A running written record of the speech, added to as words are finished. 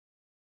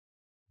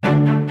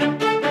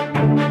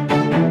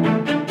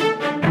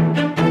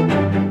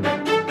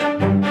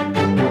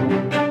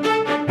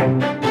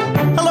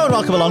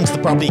welcome along to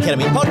the Property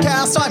Academy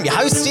podcast. I'm your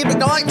host, Steve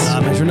McKnight.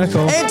 I'm Andrew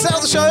Nicol. And today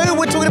on the show,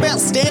 we're talking about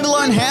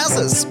standalone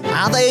houses.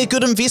 Are they a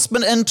good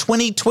investment in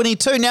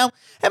 2022? Now,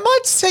 it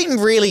might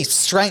seem really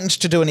strange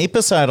to do an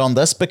episode on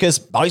this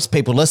because most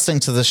people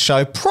listening to this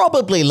show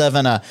probably live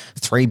in a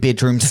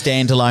 3-bedroom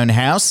standalone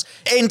house,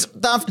 and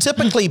they've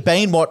typically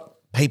been what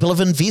people have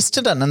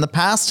invested in the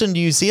past in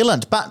New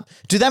Zealand. But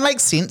do they make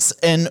sense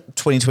in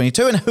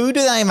 2022, and who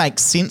do they make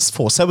sense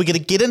for? So we're going to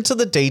get into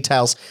the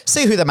details,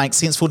 see who they make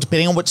sense for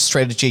depending on which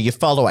strategy you're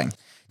following.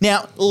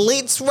 Now,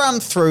 let's run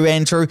through,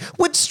 Andrew,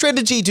 which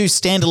strategy do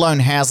standalone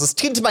houses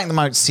tend to make the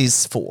most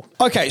sense for?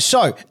 Okay,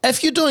 so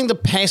if you're doing the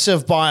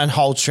passive buy and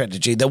hold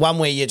strategy, the one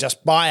where you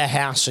just buy a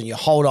house and you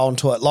hold on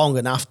to it long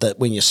enough that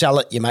when you sell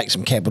it, you make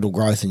some capital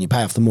growth and you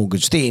pay off the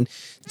mortgage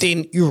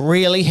then you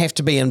really have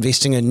to be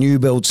investing in new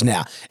builds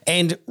now.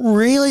 And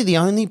really the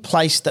only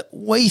place that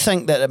we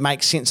think that it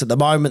makes sense at the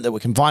moment that we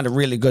can find a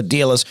really good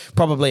deal is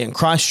probably in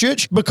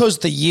Christchurch, because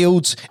the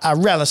yields are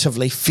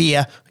relatively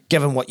fair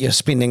given what you're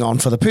spending on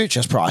for the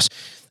purchase price.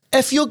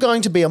 If you're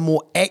going to be a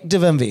more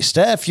active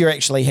investor, if you're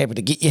actually happy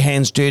to get your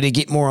hands dirty,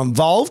 get more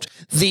involved,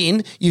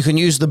 then you can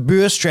use the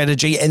BRRRR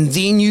strategy and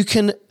then you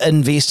can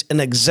invest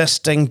in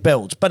existing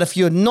builds. But if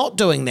you're not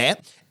doing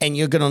that and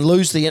you're going to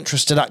lose the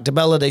interest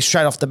deductibility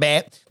straight off the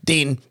bat,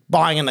 then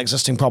buying an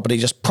existing property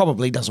just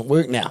probably doesn't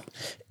work now.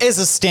 As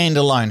a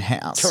standalone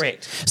house.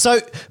 Correct. So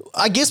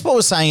I guess what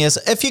we're saying is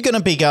if you're going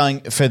to be going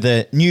for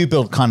the new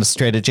build kind of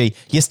strategy,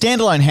 your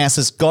standalone house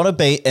has got to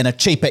be in a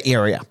cheaper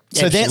area.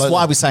 So Absolutely. That's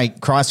why we say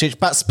Christchurch.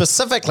 But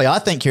specifically, I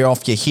think you're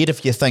off your head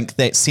if you think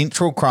that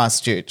central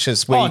Christchurch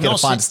is where you're going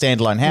to find a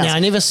standalone house. No, I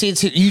never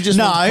said you just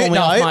want to pull me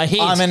off my head.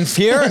 I'm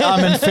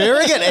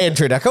inferring it,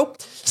 Andrew Nicol.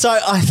 So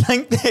I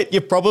think that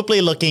you're probably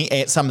looking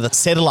at some of the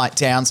satellite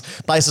towns,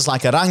 places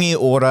like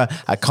Rangiora,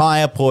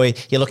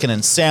 Kaiapoi. You're looking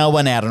in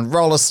Selwyn, out in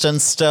Rolleston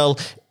still,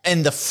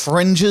 in the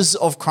fringes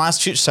of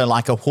Christchurch, so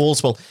like a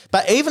Hallsville.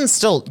 But even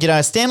still, a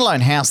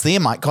standalone house there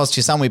might cost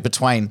you somewhere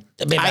between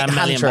 $800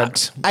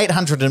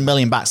 and $1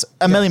 million.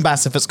 $1 million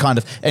if it's kind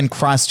of in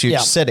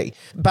Christchurch City.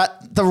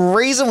 But the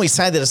reason we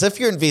say that is if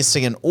you're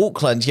investing in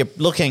Auckland, you're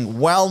looking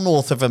well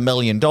north of $1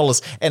 million,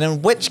 and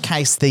in which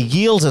case the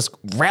yield is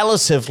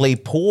relatively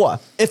poor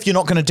if you're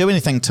not going to do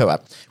anything to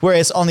it.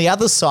 Whereas on the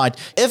other side,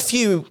 if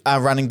you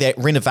are running that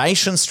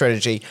renovation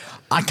strategy,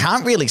 I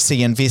can't really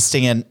see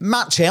investing in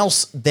much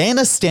else than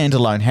a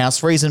standalone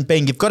house. Reason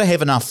being, you've got to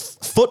have enough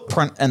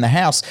footprint in the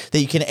house that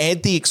you can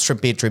add the extra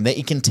bedroom, that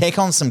you can tack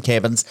on some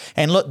cabins.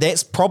 And look,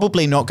 that's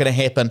probably not going to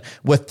happen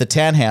with the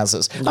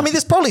townhouses. I mean,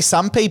 there's probably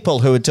some people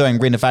who are doing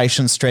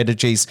renovation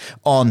strategies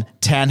on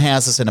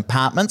townhouses and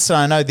apartments. And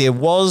I know there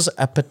was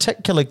a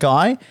particular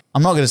guy,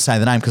 I'm not going to say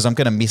the name because I'm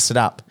going to mess it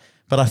up,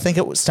 but I think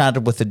it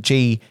started with a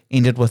G,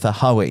 ended with a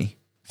Hoey.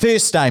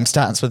 First name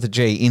starts with a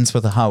G, ends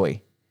with a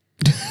Hoey.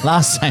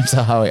 Last name's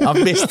a Hoey.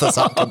 I've messed this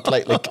up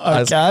completely,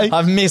 guys. Okay.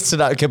 I've messed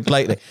it up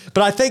completely.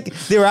 But I think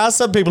there are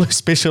some people who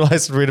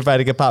specialise in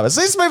renovating apartments.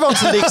 Let's move on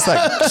to the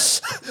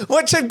next thing.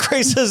 Which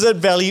increases in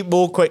value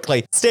more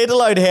quickly?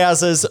 Standalone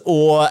houses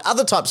or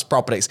other types of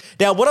properties?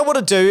 Now, what I want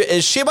to do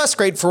is share my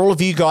screen for all of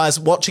you guys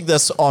watching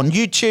this on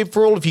YouTube,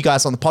 for all of you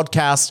guys on the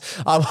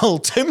podcast. I will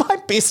do my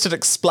best at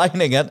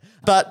explaining it.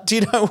 But do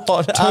you know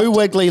what? Two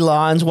wiggly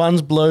lines,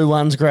 one's blue,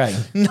 one's grey.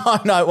 No.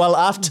 Well,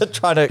 after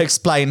trying to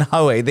explain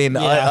Hoey, then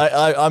I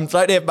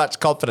don't have much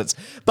confidence.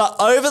 But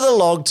over the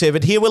long term,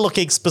 and here we're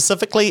looking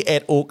specifically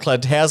at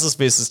Auckland, houses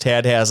versus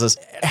townhouses.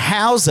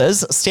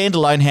 Houses,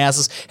 standalone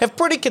houses, have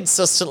pretty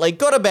consistently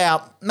got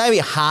about maybe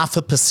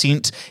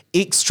 0.5%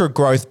 extra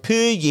growth per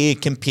year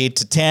compared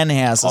to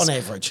townhouses. On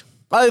average.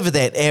 Over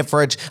that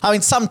average. I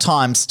mean,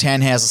 sometimes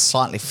townhouses are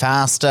slightly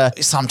faster,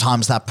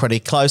 sometimes they're pretty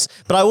close.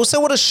 But I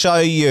also want to show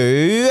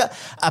you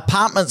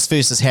apartments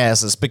versus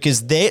houses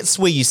because that's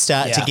where you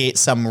start to get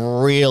some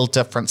real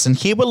difference. And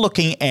here we're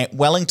looking at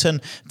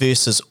Wellington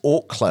versus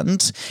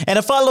Auckland. And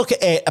if I look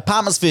at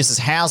apartments versus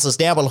houses,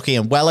 now we're looking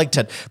at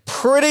Wellington.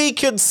 Pretty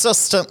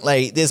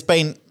consistently, there's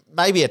been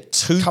maybe a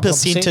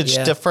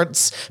 2%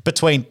 difference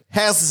between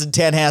houses and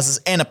townhouses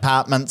and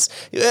apartments.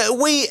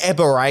 We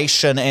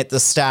aberration at the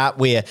start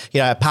where,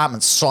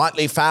 apartments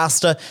slightly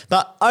faster,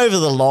 but over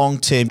the long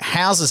term,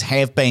 houses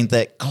have been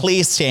the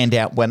clear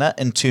standout winner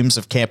in terms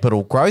of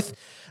capital growth.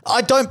 I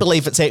don't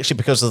believe it's actually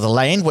because of the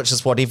land, which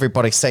is what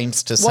everybody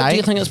seems to say. What do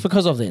you think it's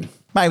because of then?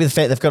 Maybe the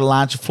fact they've got a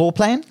larger floor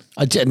plan.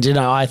 I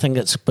think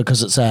it's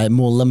because it's a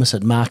more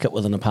limited market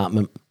with an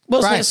apartment.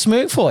 What's that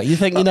smirk for? You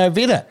think you know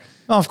better?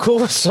 Of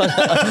course.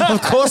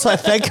 Of course I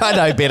think I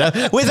know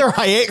better. Whether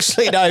I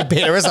actually know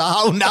better is a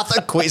whole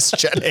nother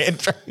question,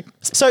 Andrew.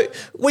 So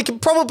we can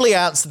probably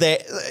answer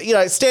that,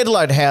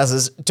 standalone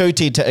houses do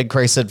tend to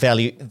increase in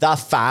value the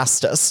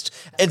fastest.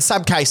 In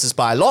some cases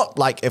by a lot,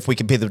 like if we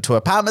compare them to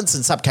apartments,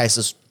 in some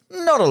cases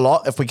Not a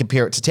lot if we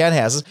compare it to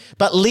townhouses,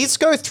 but let's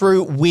go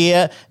through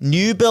where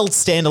new build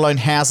standalone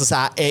houses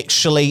are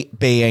actually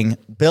being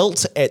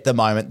built at the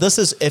moment. This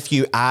is if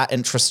you are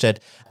interested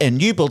in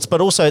new builds,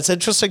 but also it's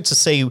interesting to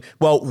see,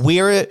 well,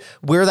 where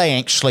are they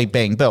actually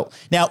being built?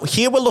 Now,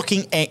 here we're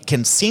looking at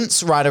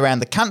consents right around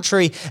the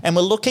country, and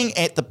we're looking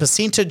at the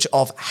percentage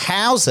of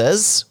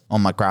houses,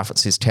 on my graph it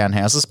says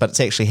townhouses, but it's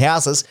actually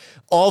houses,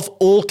 of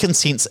all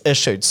consents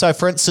issued. So,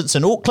 for instance,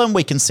 in Auckland,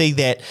 we can see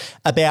that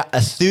about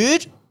a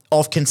third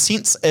of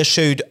consents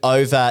issued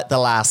over the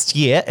last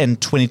year in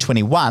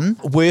 2021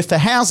 were for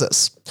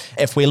houses.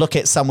 If we look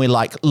at somewhere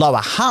like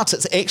Lower Hutt,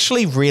 it's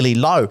actually really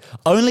low.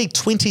 Only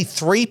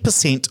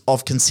 23%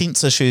 of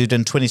consents issued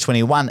in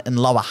 2021 in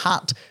Lower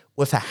Hutt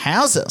were for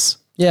houses.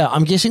 Yeah,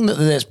 I'm guessing that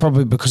that's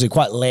probably because they're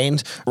quite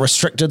land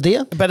restricted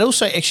there. But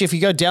also, actually, if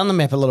you go down the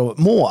map a little bit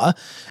more,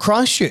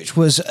 Christchurch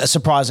was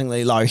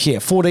surprisingly low here,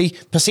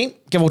 40%,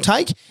 give or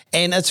take.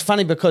 And it's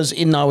funny because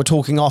Ed and I were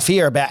talking off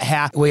here about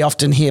how we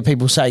often hear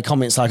people say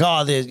comments like,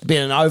 oh, there's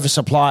been an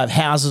oversupply of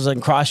houses in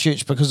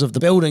Christchurch because of the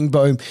building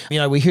boom. You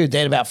know, we heard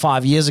that about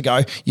 5 years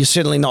ago. You're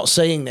certainly not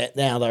seeing that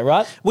now, though,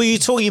 right? Were you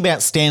talking about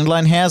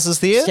standalone houses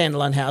there?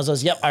 Standalone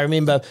houses, yep. I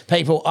remember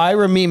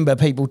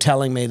people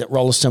telling me that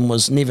Rolleston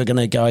was never going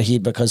to go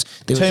ahead because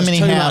there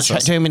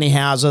was too many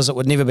houses. It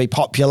would never be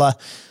popular.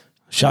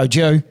 Showed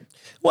you.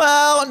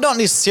 Well, not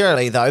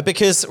necessarily, though,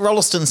 because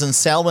Rolleston's in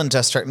Selwyn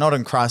District, not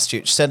in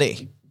Christchurch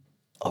City.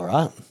 All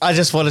right. I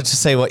just wanted to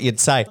see what you'd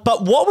say.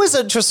 But what was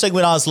interesting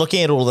when I was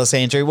looking at all this,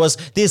 Andrew, was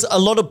there's a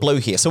lot of blue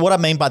here. So what I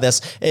mean by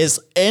this is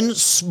in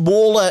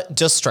smaller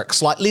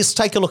districts, like let's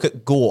take a look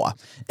at Gore.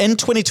 In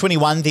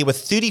 2021, there were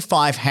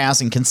 35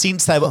 housing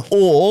consents. They were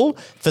all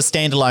for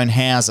standalone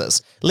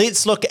houses.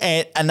 Let's look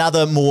at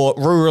another more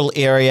rural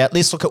area.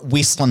 Let's look at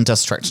Westland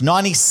District.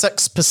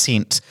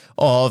 96%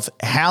 of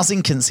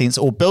housing consents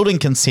or building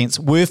consents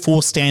were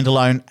for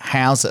standalone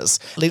houses.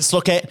 Let's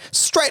look at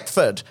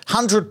Stratford,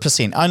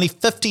 100%, only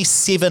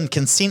 57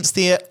 consents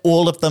there,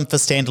 all of them for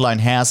standalone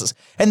houses.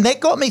 And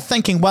that got me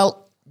thinking,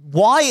 well,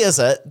 why is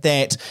it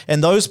that in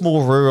those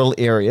more rural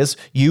areas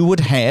you would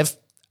have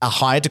a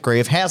higher degree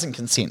of housing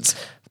consents?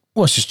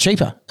 Well, it's just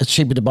cheaper. It's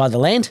cheaper to buy the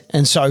land.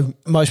 And so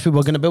most people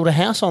are going to build a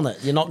house on it.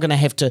 You're not going to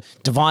have to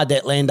divide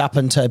that land up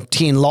into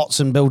 10 lots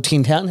and build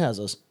 10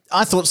 townhouses.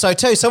 I thought so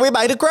too. So we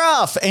made a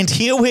graph, and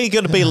here we're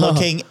going to be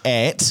looking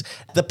at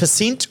the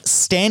percent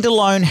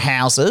standalone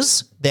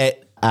houses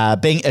that are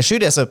being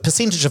issued as a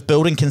percentage of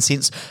building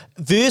consents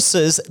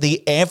versus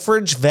the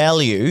average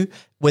value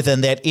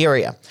within that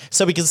area.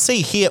 So we can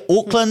see here,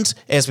 Auckland,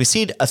 as we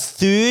said, a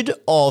third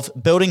of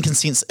building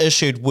consents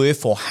issued were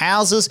for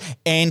houses,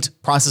 and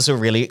prices are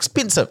really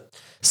expensive.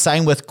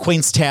 Same with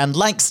Queenstown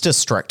Lakes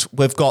District.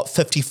 We've got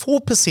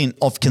 54%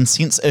 of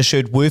consents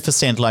issued were for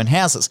standalone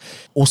houses.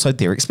 Also,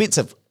 they're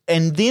expensive.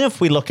 And then if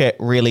we look at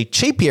really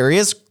cheap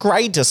areas,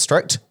 Grey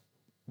District,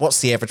 what's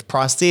the average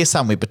price there?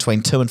 Somewhere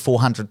between $200,000 and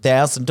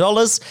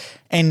 $400,000,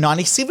 and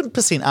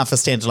 97% are for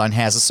standalone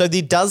houses. So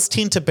there does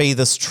tend to be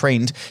this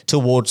trend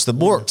towards the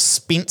more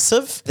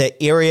expensive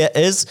the area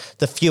is,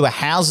 the fewer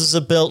houses are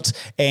built,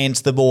 and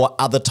the more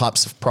other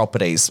types of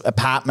properties,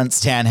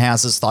 apartments,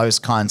 townhouses, those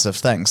kinds of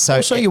things.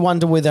 So you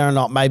wonder whether or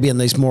not maybe in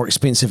these more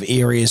expensive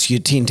areas you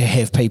tend to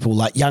have people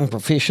like young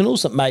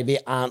professionals that maybe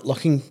aren't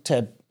looking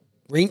to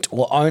rent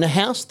or own a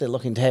house. They're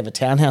looking to have a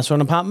townhouse or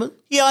an apartment.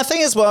 Yeah, I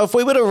think as well, if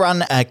we were to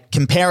run a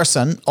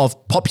comparison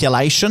of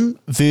population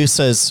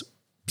versus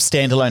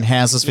standalone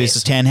houses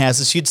versus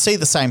townhouses, you'd see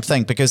the same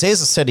thing, because as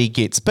a city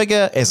gets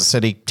bigger, as a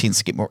city tends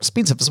to get more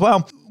expensive as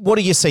well, what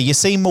do you see? You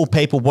see more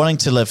people wanting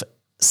to live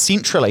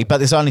centrally, but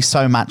there's only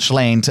so much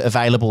land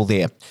available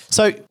there.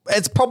 So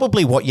it's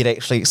probably what you'd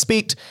actually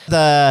expect.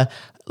 The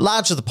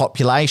larger the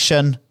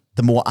population,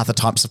 the more other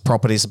types of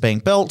properties are being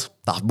built,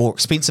 the more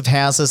expensive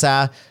houses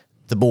are,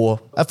 the more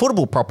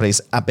affordable properties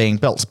are being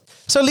built.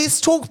 So let's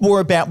talk more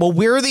about, well,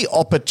 where are the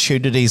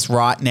opportunities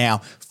right now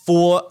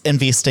for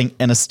investing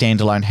in a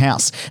standalone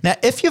house? Now,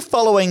 if you're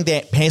following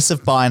that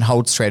passive buy and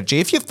hold strategy,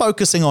 if you're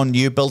focusing on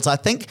new builds, I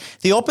think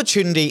the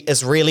opportunity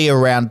is really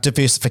around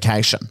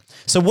diversification.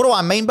 So what do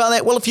I mean by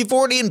that? Well, if you've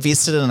already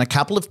invested in a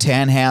couple of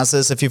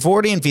townhouses, if you've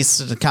already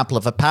invested in a couple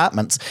of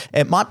apartments,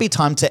 it might be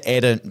time to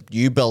add a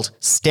new build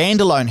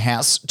standalone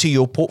house to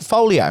your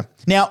portfolio.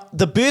 Now,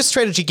 the burst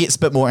strategy gets a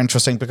bit more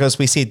interesting because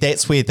we said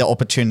that's where the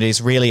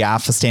opportunities really are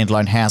for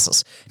standalone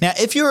houses. Now,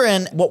 if you're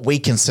in what we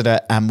consider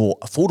a more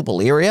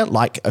affordable area,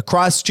 like a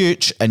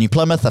Christchurch, a New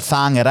Plymouth, a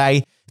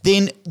Whangarei,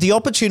 then the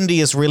opportunity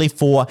is really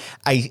for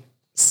a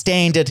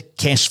standard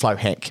cash flow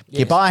hack. Yes.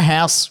 You buy a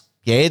house,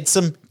 you add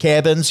some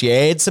cabins, you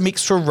add some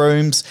extra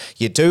rooms,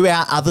 you do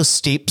our other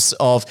steps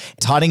of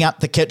tidying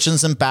up the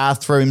kitchens and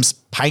bathrooms,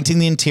 painting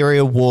the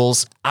interior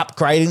walls,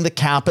 upgrading the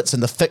carpets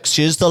and the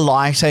fixtures, the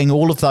lighting,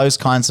 all of those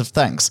kinds of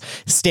things.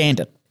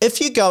 Standard. If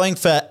you're going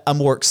for a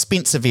more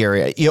expensive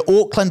area, your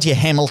Auckland, your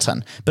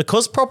Hamilton,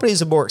 because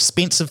properties are more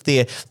expensive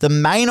there, the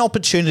main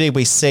opportunity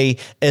we see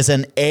is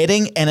in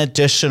adding an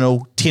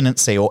additional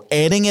tenancy or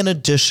adding an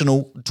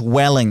additional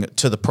dwelling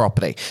to the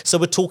property. So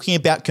we're talking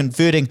about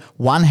converting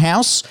one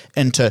house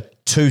into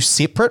two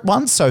separate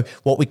ones, so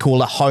what we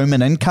call a home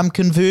and income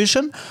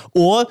conversion.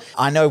 Or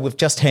I know we've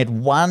just had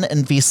one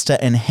investor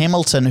in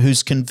Hamilton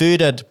who's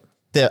converted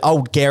the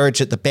old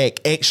garage at the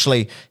back,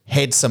 actually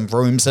had some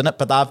rooms in it,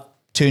 but they've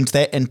turned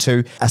that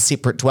into a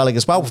separate dwelling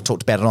as well. We've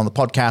talked about it on the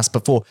podcast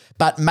before,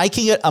 but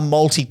making it a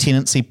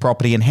multi-tenancy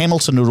property in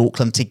Hamilton or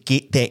Auckland to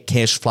get that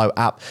cash flow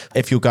up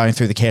if you're going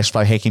through the cash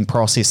flow hacking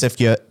process, if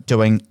you're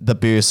doing the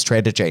BRRRR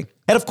strategy.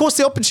 And of course,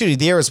 the opportunity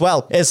there as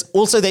well is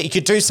also that you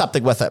could do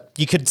something with it.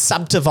 You could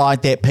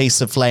subdivide that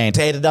piece of land,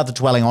 add another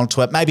dwelling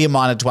onto it, maybe a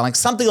minor dwelling,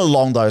 something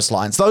along those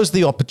lines. Those are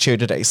the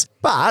opportunities.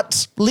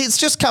 But let's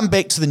just come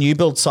back to the new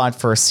build side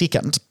for a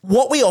second.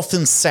 What we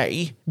often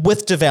see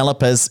with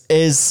developers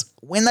is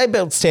when they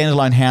build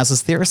standalone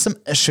houses, there are some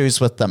issues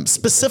with them,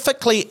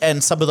 specifically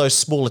in some of those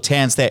smaller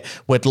towns that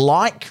would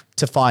like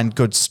to find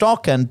good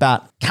stock in,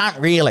 but can't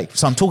really.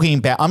 So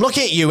I'm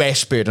looking at you,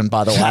 Ashburton,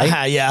 by the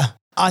way. Yeah.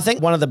 I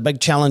think one of the big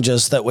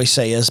challenges that we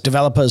see is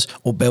developers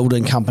or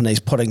building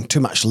companies putting too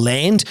much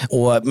land,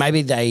 or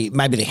maybe they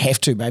have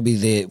to,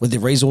 with their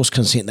resource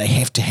consent, they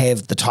have to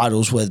have the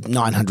titles with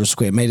 900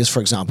 square meters, for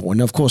example.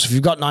 And of course, if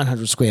you've got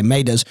 900 square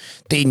meters,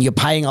 then you're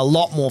paying a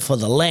lot more for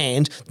the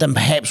land than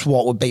perhaps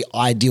what would be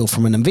ideal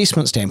from an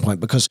investment standpoint,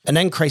 because an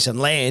increase in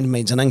land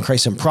means an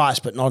increase in price,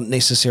 but not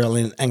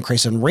necessarily an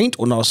increase in rent,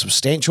 or not a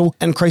substantial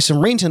increase in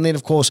rent. And then,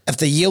 of course, if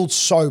the yield's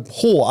so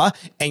poor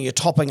and you're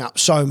topping up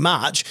so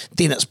much,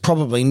 then it's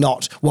probably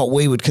not what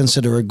we would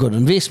consider a good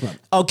investment.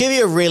 I'll give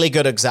you a really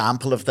good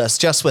example of this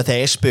just with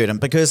Ashburton,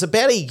 because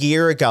about a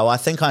year ago, I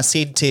think I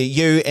said to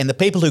you and the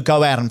people who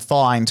go out and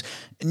find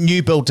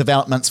new build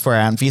developments for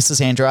our investors,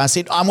 Andrew, I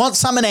said, I want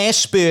some in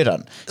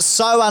Ashburton.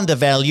 So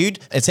undervalued.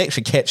 It's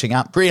actually catching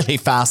up really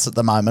fast at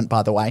the moment,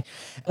 by the way.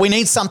 We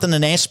need something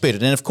in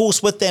Ashburton. And of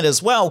course, with that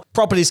as well,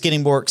 property's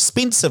getting more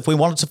expensive. We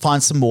wanted to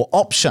find some more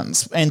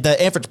options. And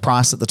the average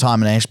price at the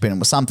time in Ashburton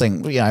was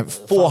something,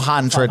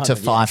 400 to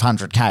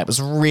 500K. It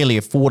was really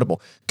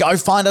affordable. Go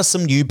find us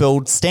some new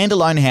build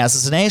standalone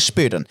houses in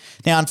Ashburton.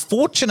 Now,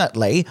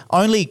 unfortunately,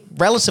 only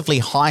relatively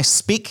high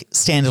spec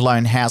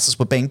standalone houses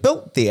were being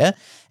built there,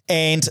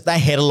 and they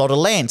had a lot of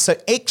land. So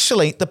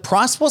actually, the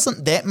price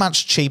wasn't that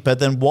much cheaper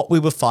than what we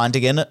were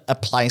finding in a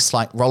place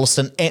like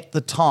Rolleston at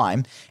the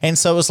time. And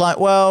so it was like,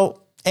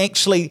 well,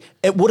 actually,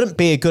 it wouldn't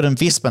be a good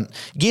investment.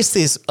 Yes,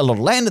 there's a lot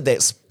of land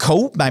that's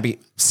cool, maybe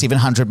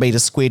 700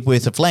 metres squared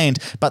worth of land,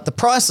 but the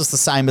price is the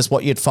same as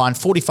what you'd find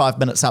 45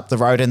 minutes up the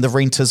road, and the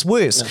rent is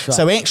worse. Right.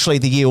 So actually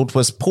the yield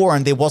was poor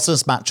and there wasn't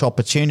as much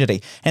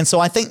opportunity. And so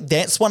I think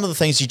that's one of the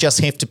things you just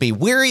have to be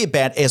wary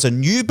about as a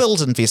new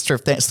build investor,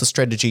 if that's the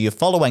strategy you're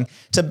following,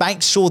 to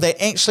make sure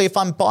that actually if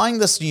I'm buying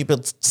this new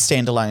build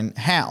standalone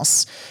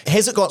house,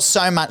 has it got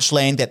so much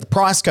land that the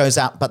price goes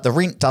up but the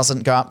rent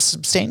doesn't go up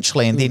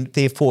substantially, and then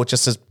therefore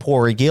just as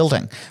poorer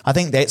yielding? I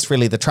think that's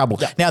really the trouble.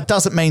 Yeah. Now, it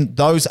doesn't mean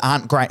those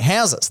aren't great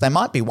houses. They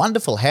might be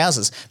wonderful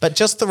houses, but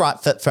just the right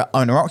fit for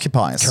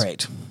owner-occupiers.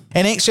 Correct.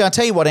 And actually, I'll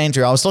tell you what,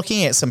 Andrew, I was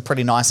looking at some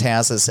pretty nice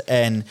houses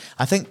in,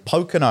 I think,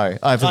 Pocono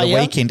over the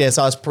weekend as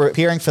I was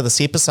preparing for this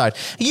episode.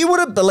 You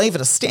wouldn't believe it,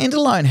 a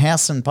standalone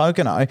house in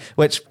Pocono,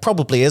 which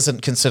probably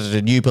isn't considered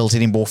a new build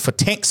anymore for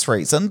tax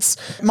reasons,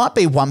 might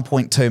be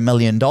 $1.2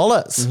 million.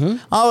 Mm-hmm.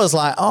 I was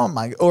like, oh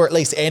my, or at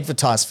least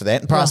advertise for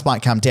that. The price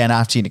might come down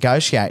after you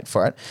negotiate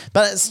for it,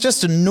 but it's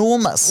just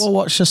enormous. Well,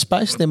 watch your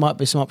space. There might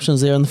be some options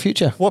there in the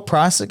future. What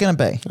price is it going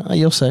to be?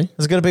 You'll see.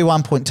 Is it going to be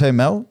 1.2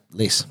 mil?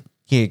 Less.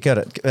 Yeah, got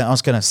it. I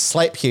was going to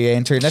slap you,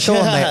 Andrew Nicol,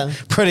 on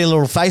that pretty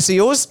little face of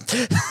yours.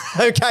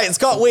 Okay, it's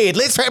got weird.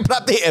 Let's wrap it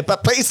up there.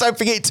 But please don't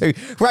forget to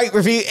rate,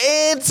 review,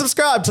 and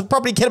subscribe to the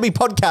Property Academy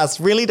podcast.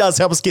 Really does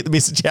help us get the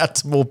message out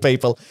to more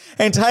people.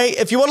 And hey,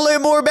 if you want to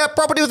learn more about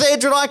property with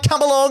Andrew and I,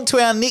 come along to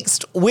our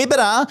next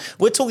webinar.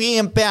 We're talking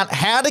about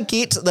how to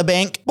get the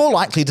bank more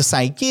likely to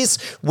say yes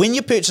when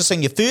you're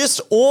purchasing your first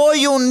or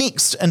your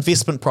next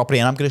investment property.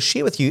 And I'm going to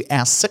share with you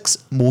our 6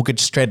 mortgage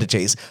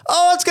strategies.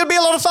 Oh, it's going to be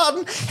a lot of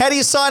fun. How do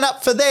you sign up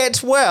for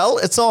that? Well,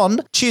 it's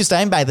on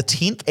Tuesday, May the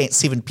 10th at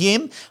 7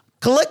 p.m.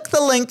 Click the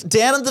link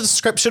down in the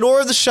description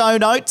or in the show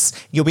notes.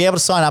 You'll be able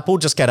to sign up, or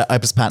just go to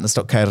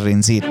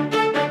opuspartners.co.nz.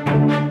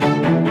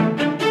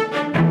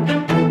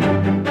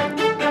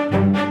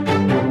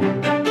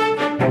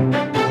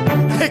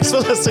 Thanks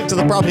for listening to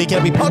the Property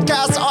Academy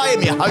podcast. I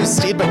am your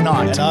host, Ed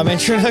McKnight. And I'm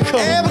Andrew Nicol.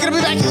 And we're going to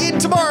be back again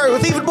tomorrow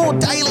with even more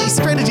daily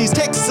strategies,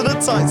 tactics, and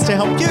insights to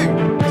help you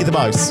get the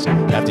most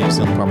out of the New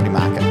Zealand property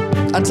market.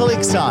 Until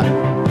next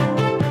time.